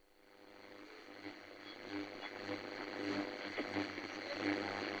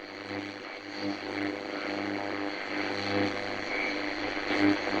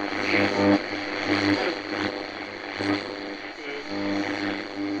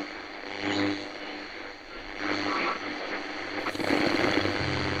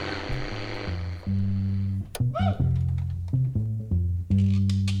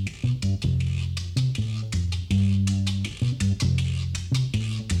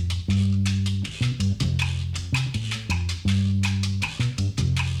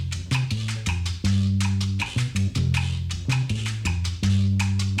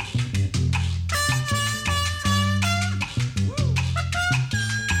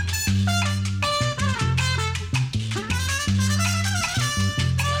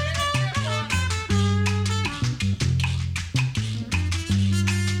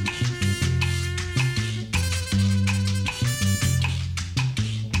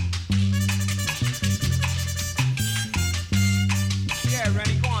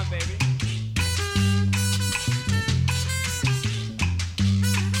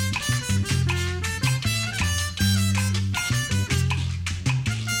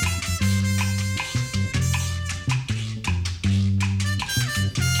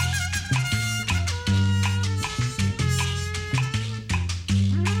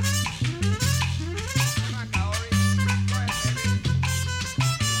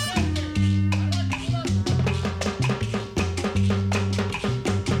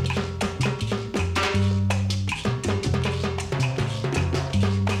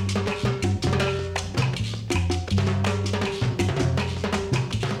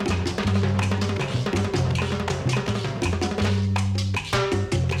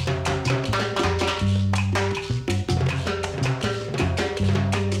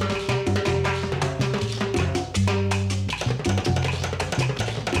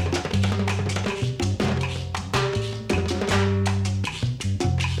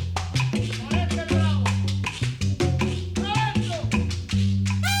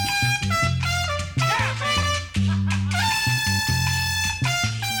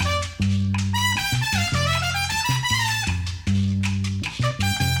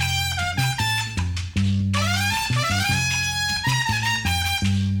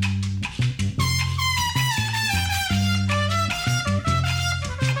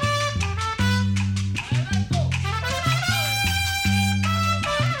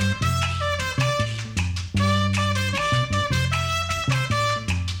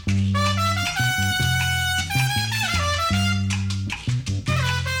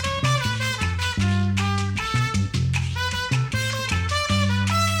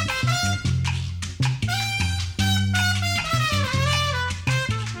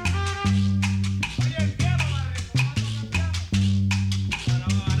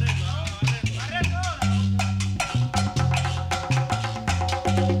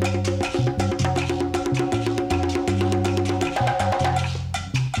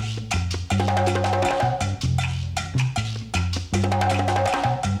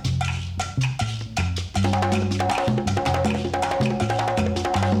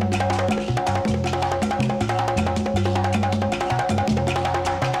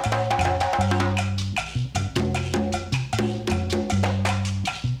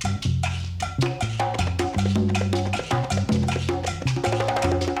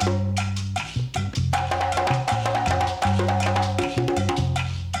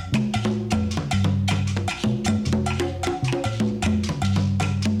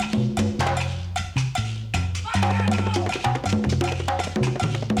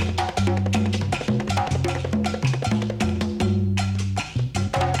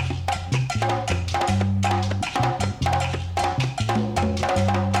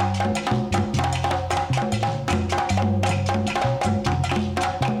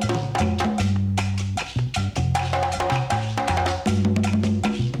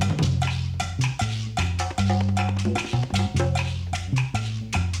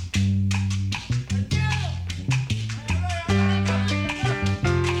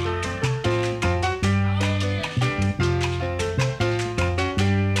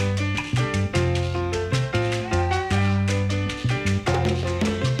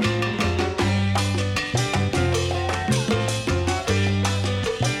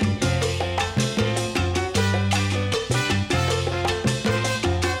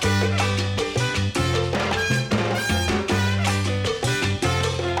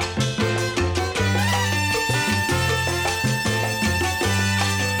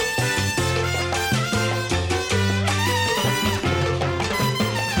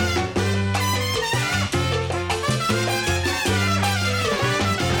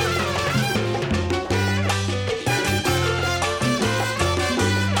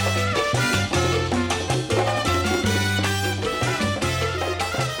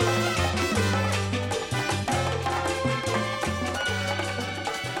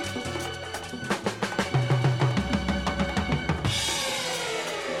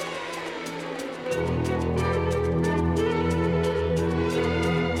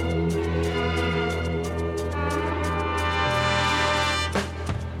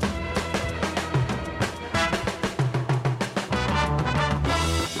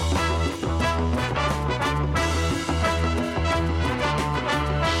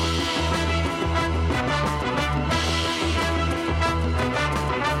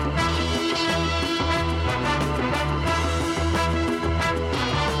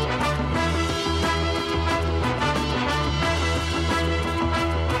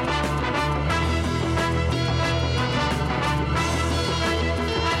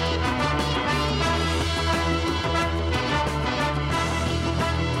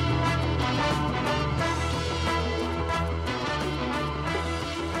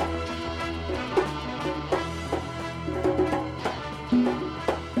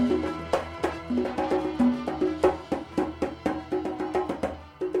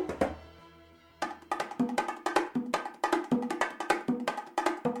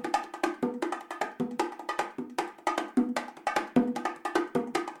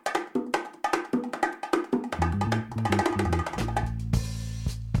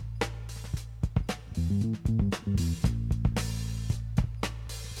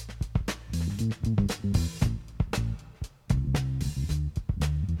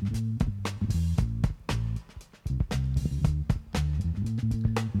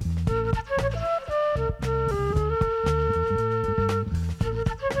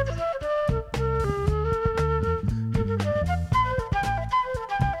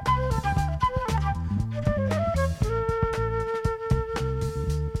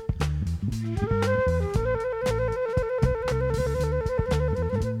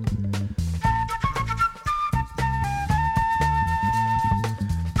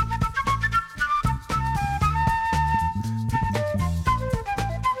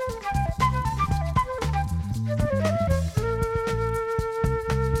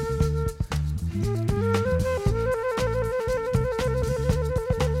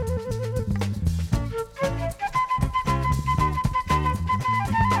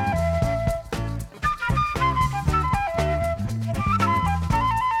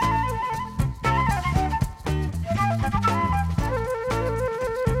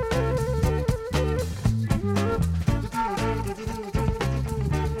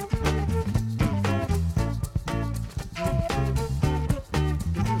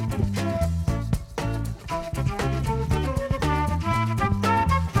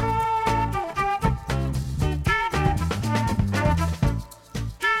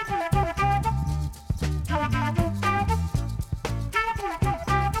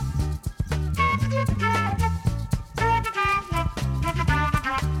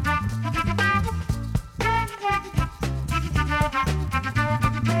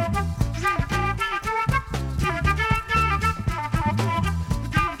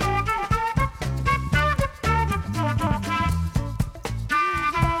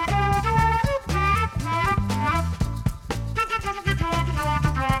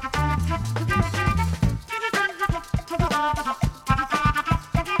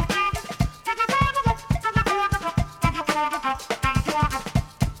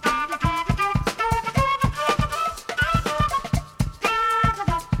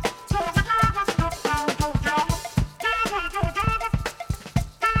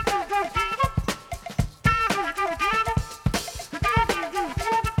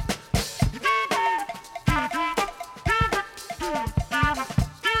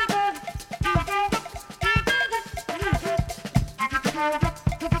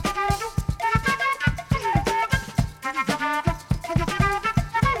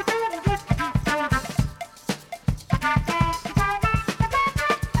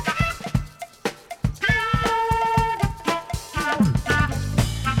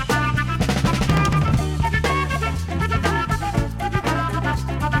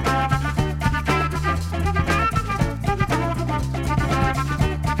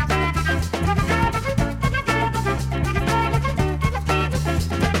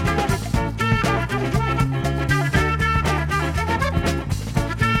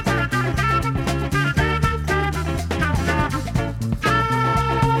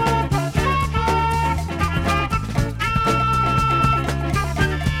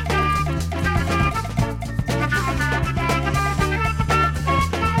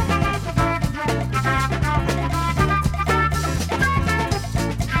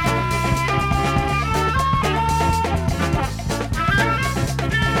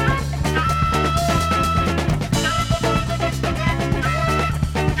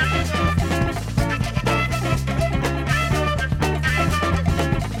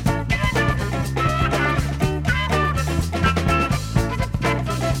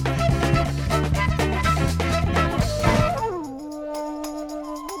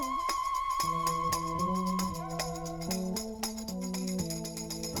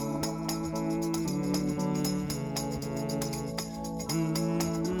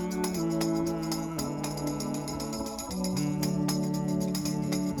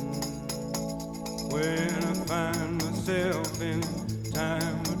When I find myself in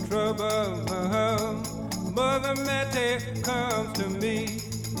time of trouble, Mother Mary comes to me,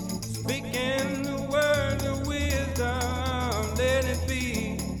 speaking the words of wisdom. Let it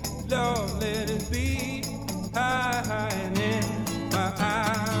be, Lord, let it be. High in my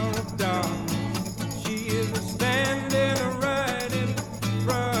hour of dark, she is standing right in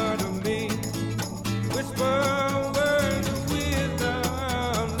front of me. Whisper words of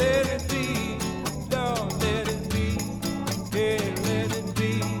wisdom. Let it be, Lord, let it be. Yeah, let it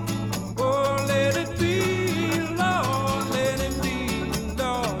be. Oh, let it be, Lord, let it be.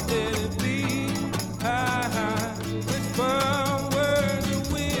 Lord, let it be. High. Whisper words of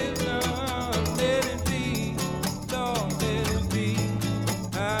wisdom. Let it be, Lord, let it be.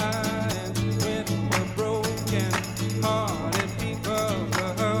 And when a broken hearted people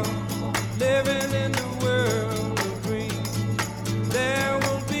living in the world of dreams, there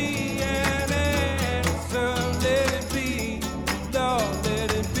will be an answer. Let it be, Lord, let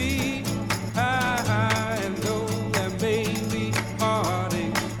it be. I know there may be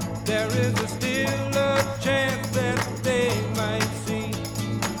heartache. There is still a chance that they might see.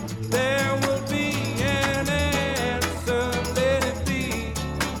 There will be an answer. Let it be,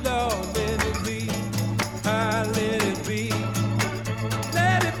 Lord, let it be. I let it be.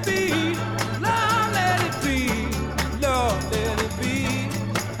 Let it be, Lord, let it be. Lord, let it be.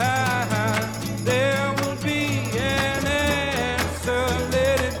 There will be an answer.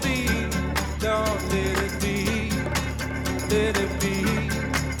 Let it be, Lord, let it be. Let it be.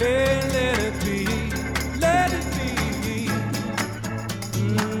 Hey, let it be. Let it be.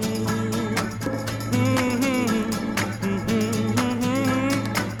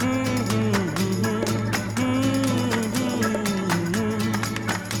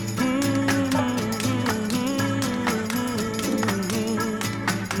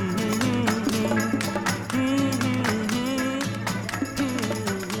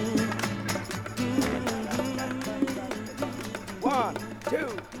 One, two,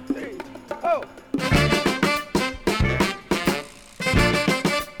 three, oh.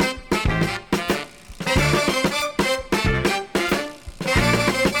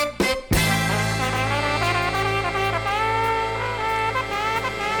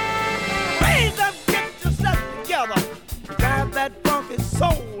 Raise up, get yourself together, drive that funky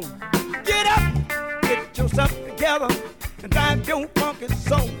soul. Get up, get yourself together, and drive your funky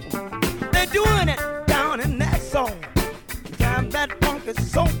soul. They're doing it down in that soul. Drive that funky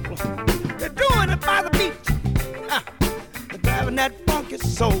soul. They're doing it by the beach. They're driving that funky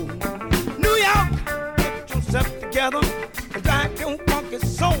soul. New York, get yourself together and drive your funky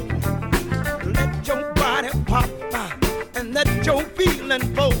soul. Let your body pop and let your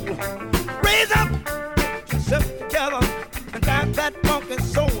feeling flow. Raise up, get yourself together and drive that funky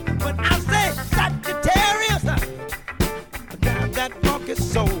soul. When I say Sagittarius, drive that funky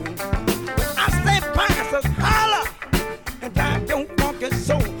soul. When I say Pisces, holla and drive your funky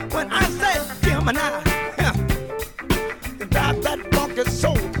soul. When I say Gemini, drive that funky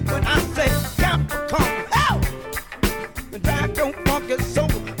soul. When I say Capricorn, drive your funky soul.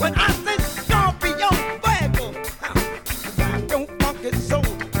 When I say Scorpio, Virgo, drive your funky soul.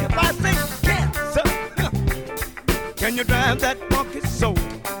 If I say Cancer, can you drive that funky soul?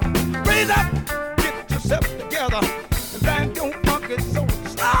 Raise up, get yourself together, and drive your funky soul.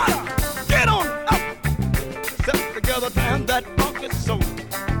 Slaughter, get on up, get yourself together, drive that funky soul.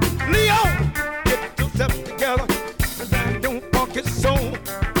 Leo, get yourself together, and drive your funky soul.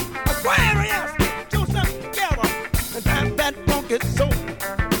 Aquarius, get yourself together, and drive that funky soul.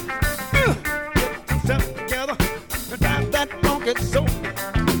 Get yourself together, and drive that funky soul.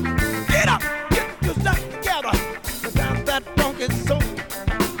 Get up, get yourself together, and drive that funky soul.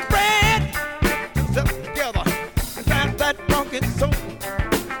 Fred, get yourself together, and drive that funky soul.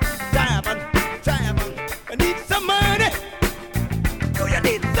 Driving, I need some money. Do you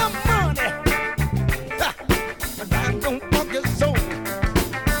need some money? And drive your funky soul.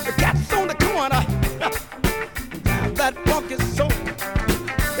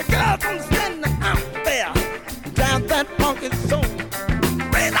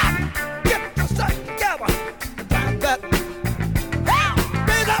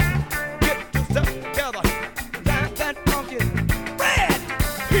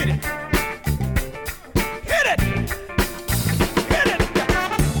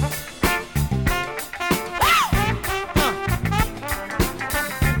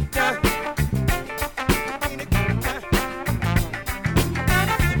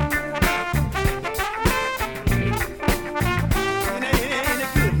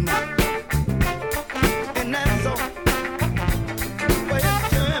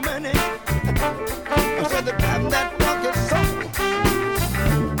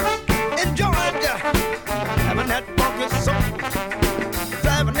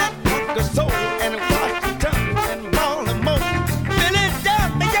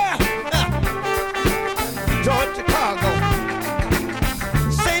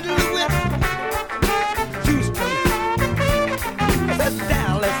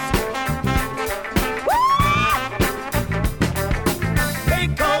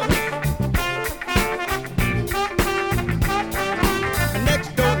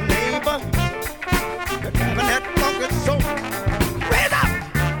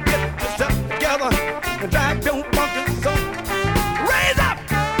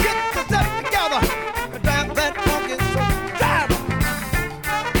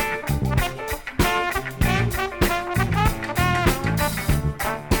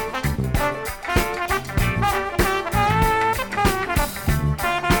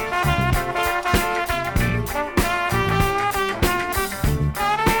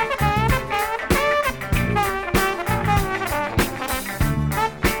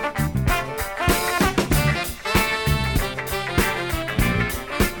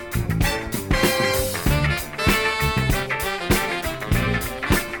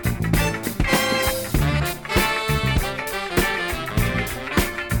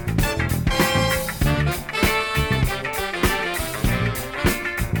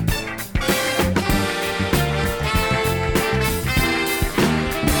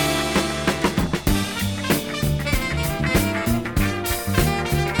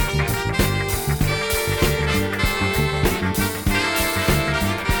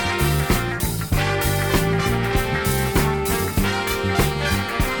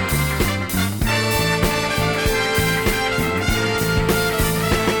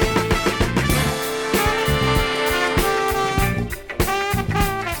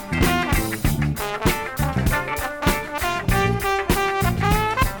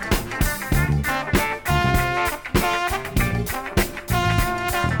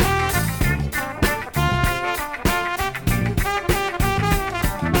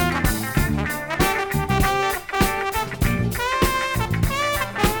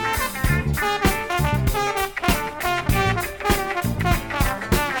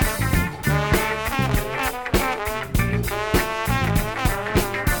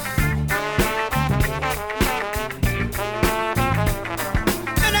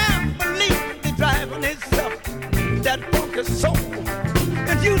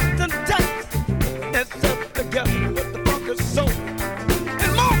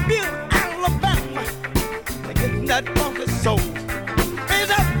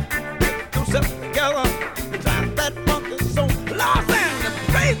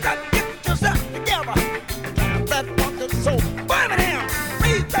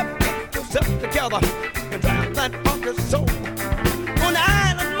 together and drive that funky soul. On the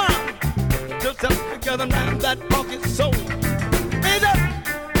island mountain, yourself together and drive that funky soul. Raise up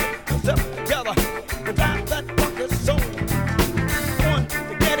yourself together and drive that funky soul. Going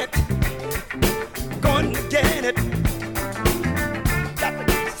to get it, going to get it. Got to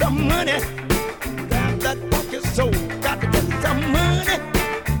get some money, drive that funky soul. Got to get some money,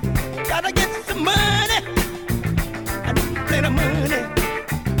 gotta get some money. I need plenty of money.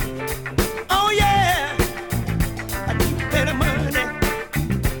 Oh yeah, I need plenty of money.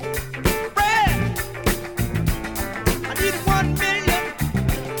 Brad, I need 1 million,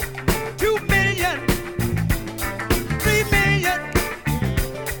 2 million, 3 million.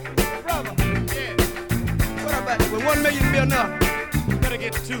 Brother, yeah. What about it? Will 1 million be enough? You better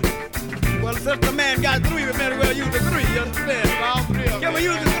get 2. Well, since the man got 3, we better well use the 3. You understand? All 3 of them. Can we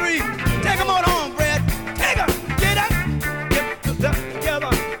use the 3? Take them on home, Brad. Take them. Get up. Get yourself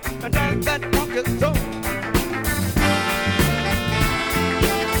together and dance that funky soul.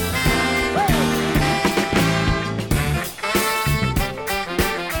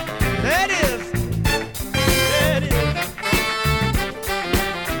 There it is. There it is.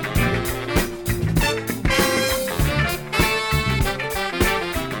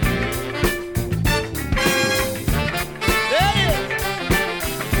 There it is.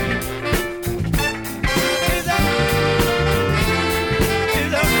 Raise up. Raise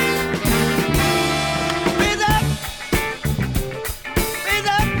up. Raise up.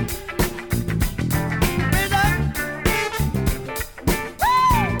 Raise up. Raise up.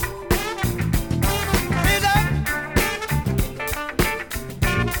 Woo! Raise up.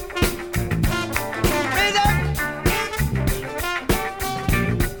 Raise up.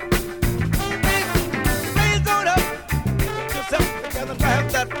 Raise on up. Yourself together and have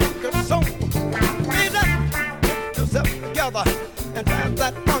that funky soul. Raise up. Get yourself together and have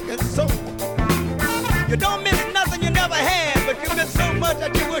that funky soul. You don't miss nothing you never had, but you miss so much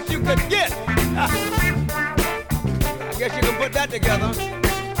that you wish you could get. I guess you can put that together.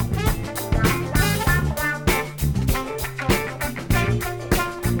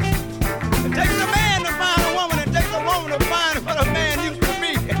 It takes a man to find a woman. It takes a woman to find what a man used to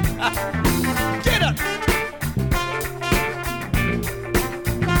be. Get up.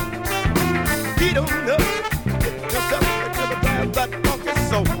 Get on up. Get yourself together and have that funky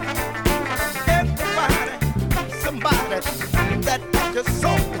soul. Everybody, somebody, that funky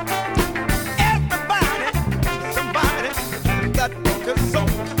soul. Everybody, somebody, that funky soul.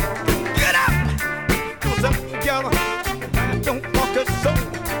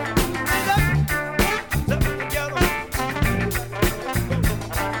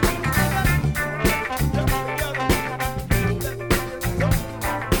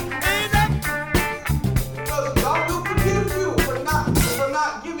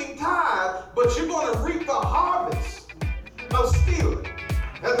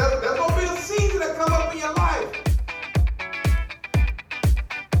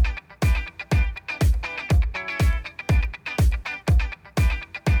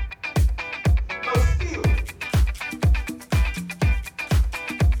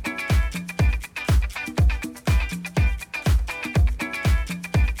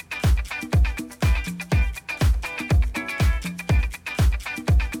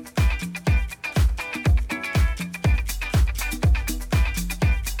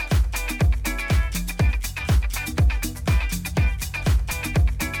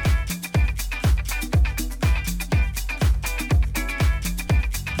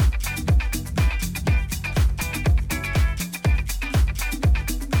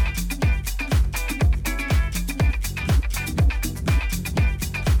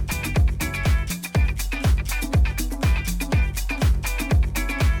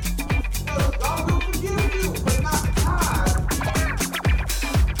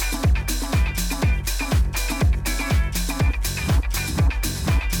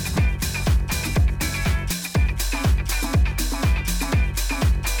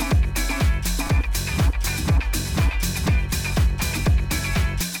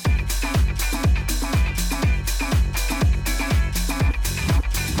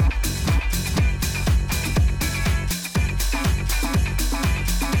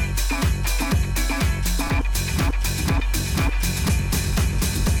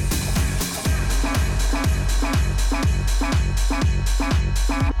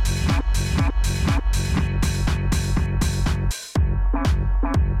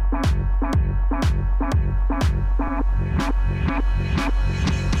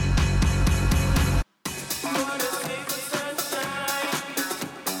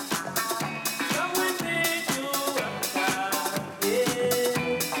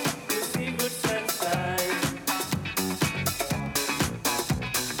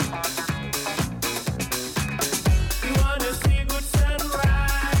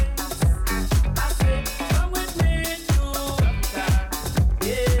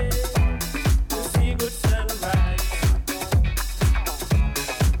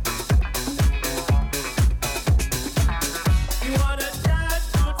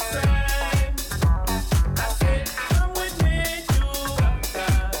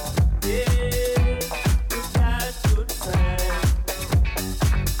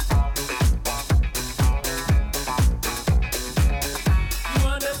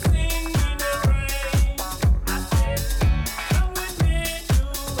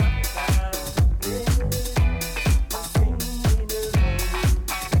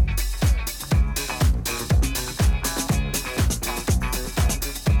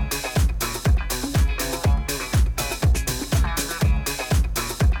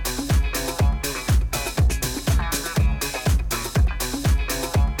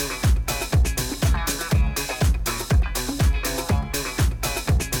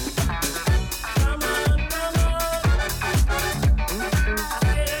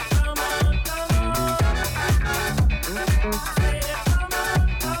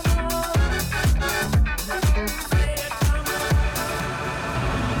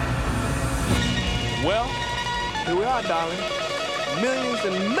 darling. Millions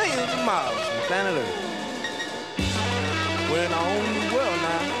and millions of miles from planet Earth. We're in our own new world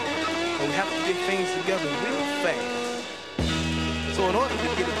now, but we have to get things together real fast. So in order to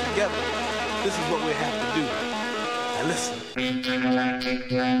get it together, this is what we have to do. Now listen.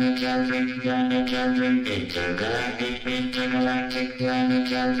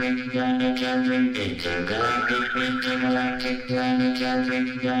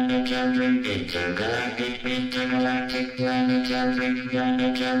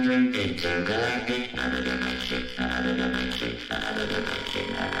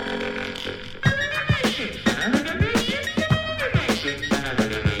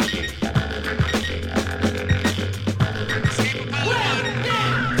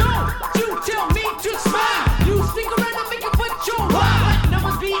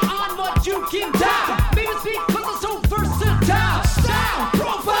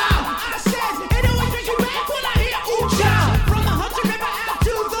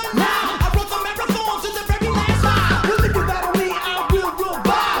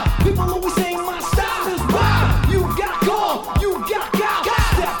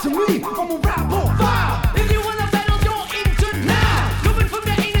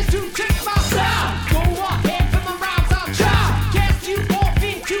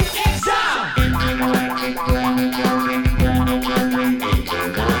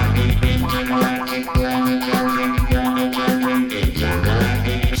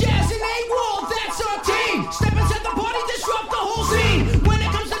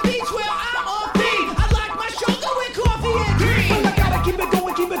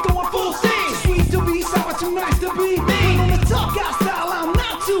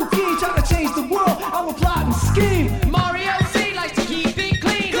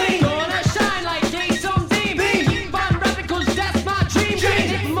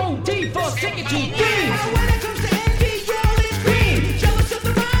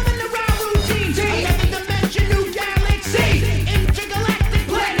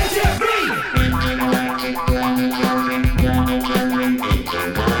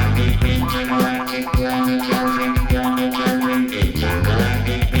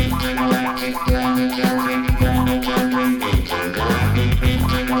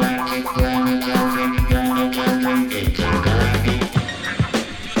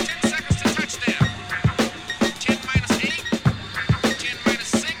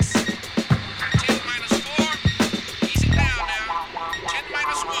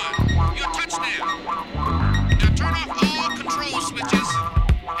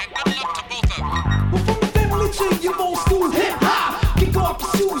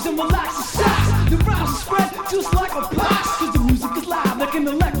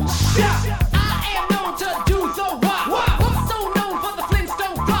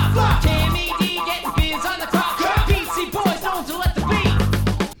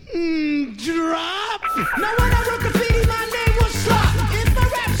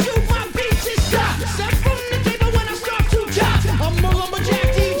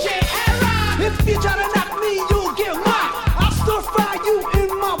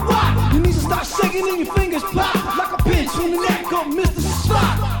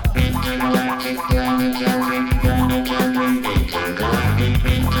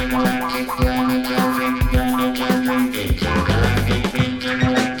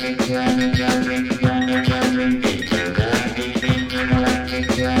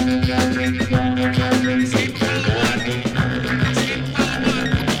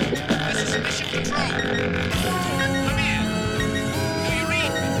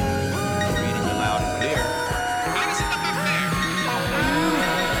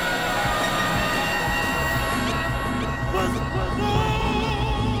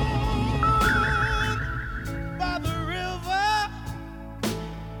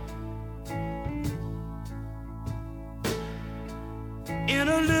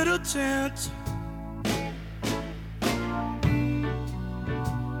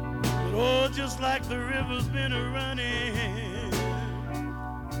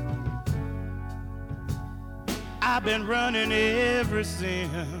 I've been running ever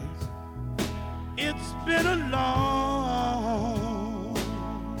since. It's been a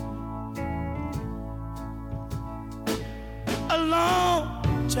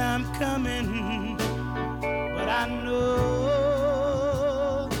long time coming, but I know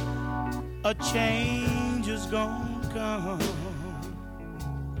a change is gonna come.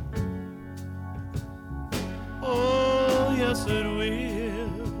 Oh, yes it will.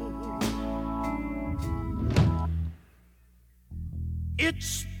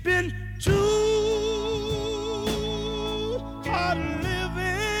 It's been too hard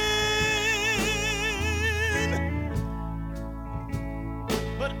living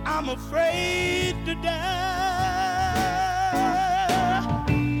I'm afraid to die,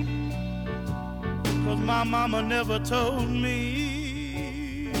 'cause my mama never told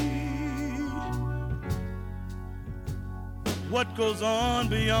me what goes on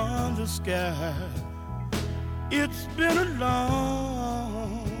beyond the sky. It's been a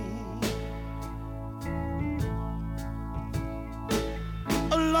long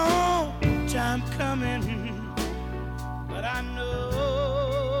time coming, but I know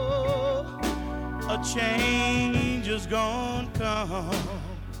a change is gonna come.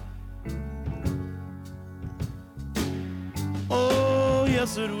 Oh,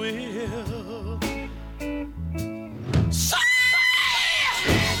 yes it will.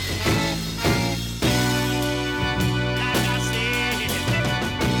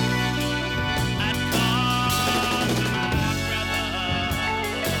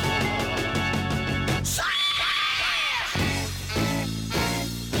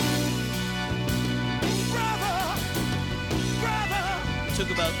 Took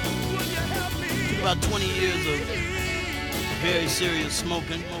about 20 years of very serious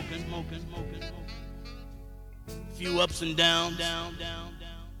smoking. Few ups and downs,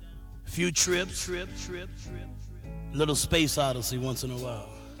 few trips, little space odyssey once in a while.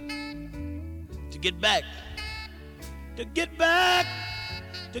 To get back to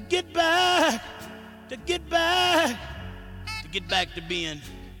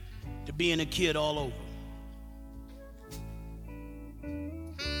being a kid all over.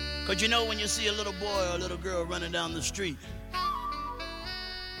 'Cause you know when you see a little boy or a little girl running down the street,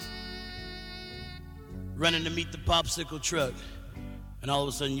 running to meet the popsicle truck, and all of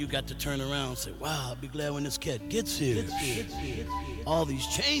a sudden you got to turn around and say, wow, I'll be glad when this cat gets here. All these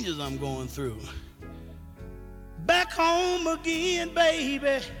changes I'm going through. Back home again,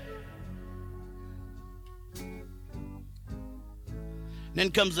 baby.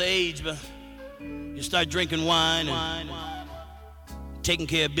 Then comes the age, but you start drinking wine and taking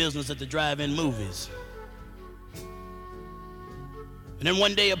care of business at the drive-in movies. And then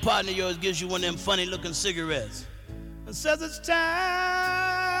one day a partner of yours gives you one of them funny-looking cigarettes and says it's time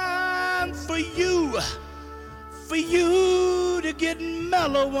for you to get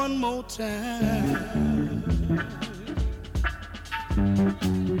mellow one more time.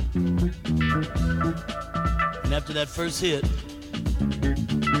 And after that first hit,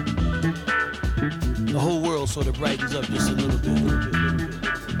 the whole world sort of brightens up just a little bit.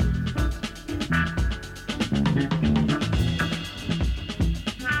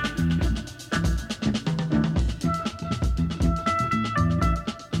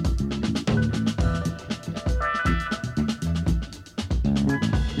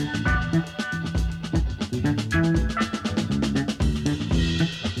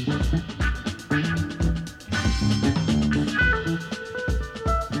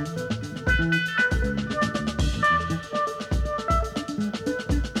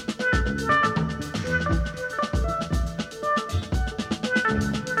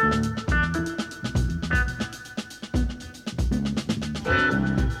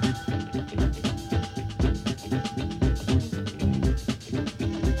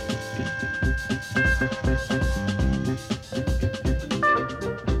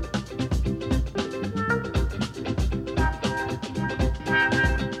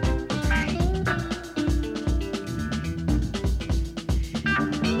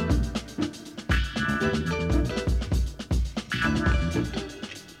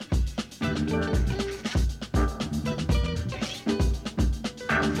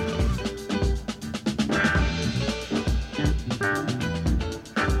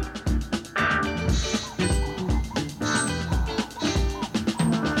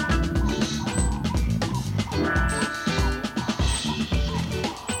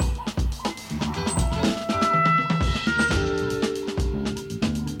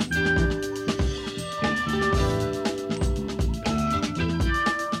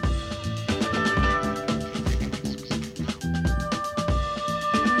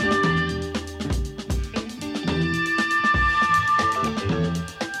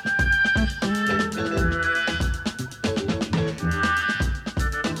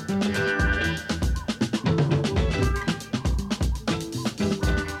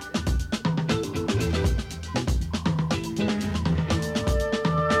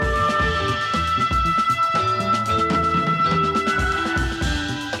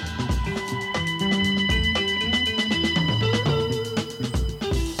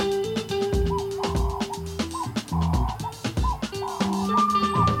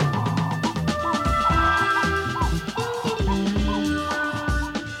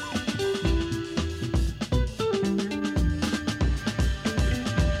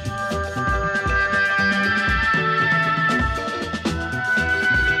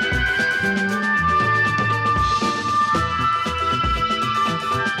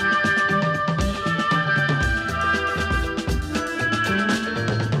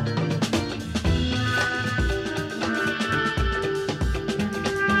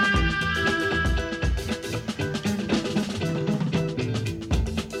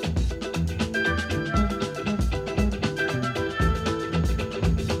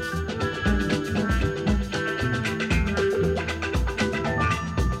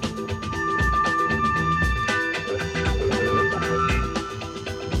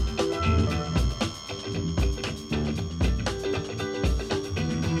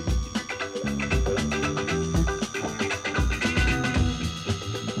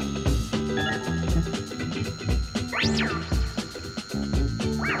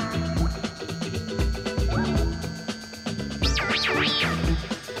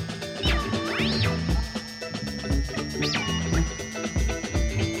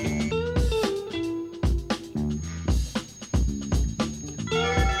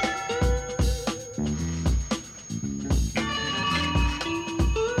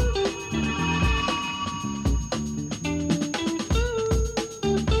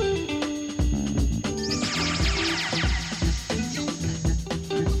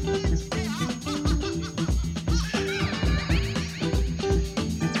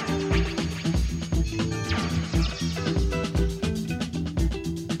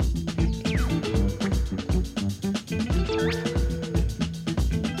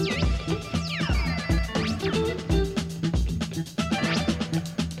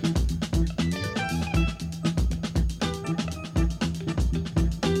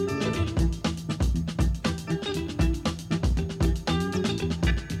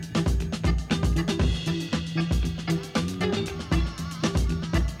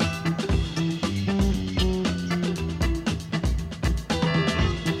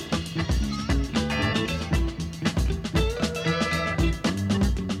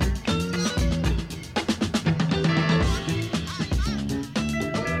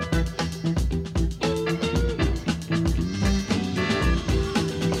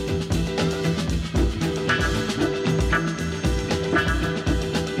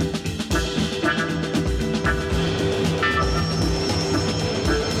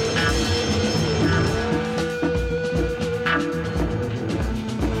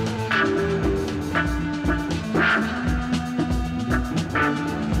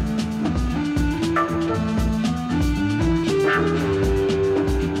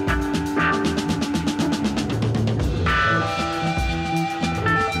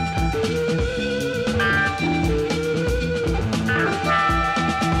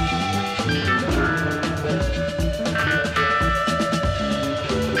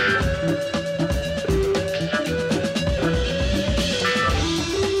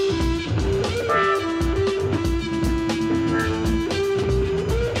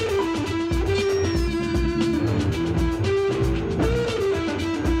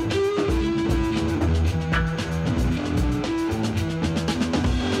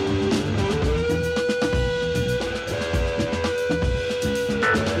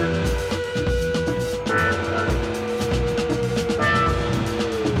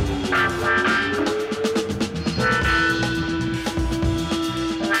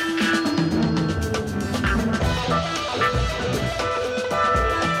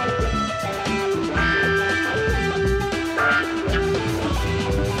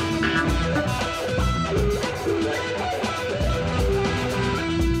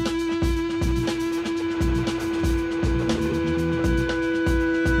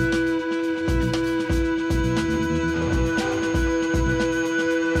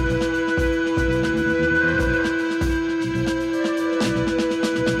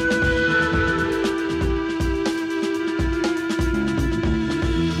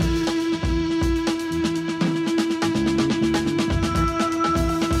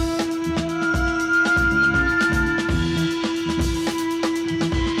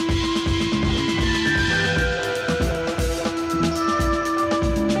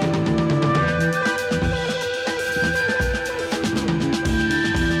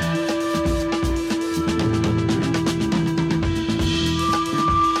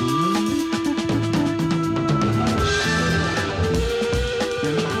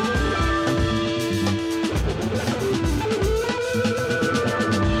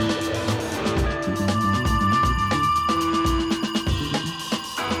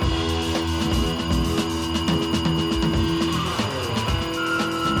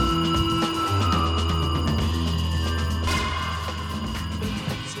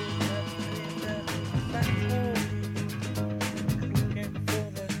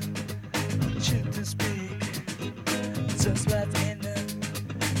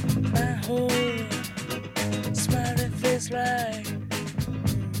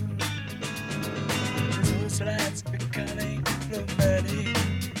 lights becoming romantic.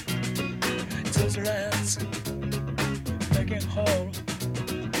 Those lights making whole.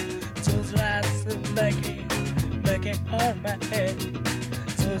 Those lights making all my head.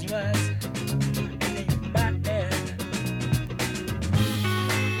 Those lights in my head.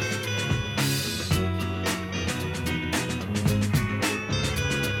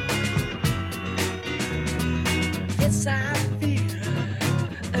 Yes, I feel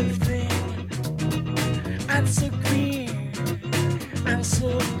everything. I'm so green. I'm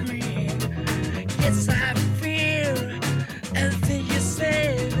so green. Yes, I feel everything you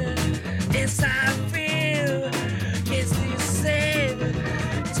said. Yes, I feel. Yes, you said.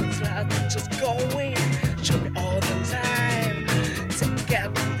 Those lights just going. Show me all the time. Take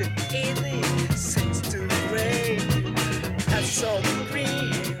out the easy. Sings to the rain. I'm so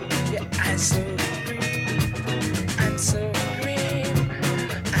green. Yeah, I'm so green. I'm so green.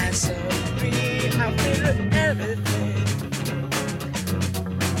 I'm so green. I feel everything.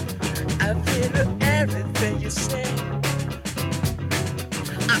 I feel everything you say.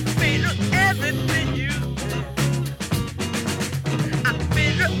 I feel everything you say. I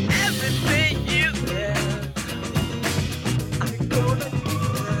feel everything you say. I'm gonna do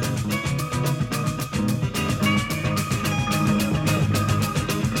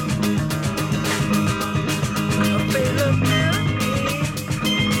I feel everything.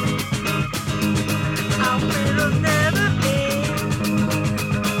 I feel everything.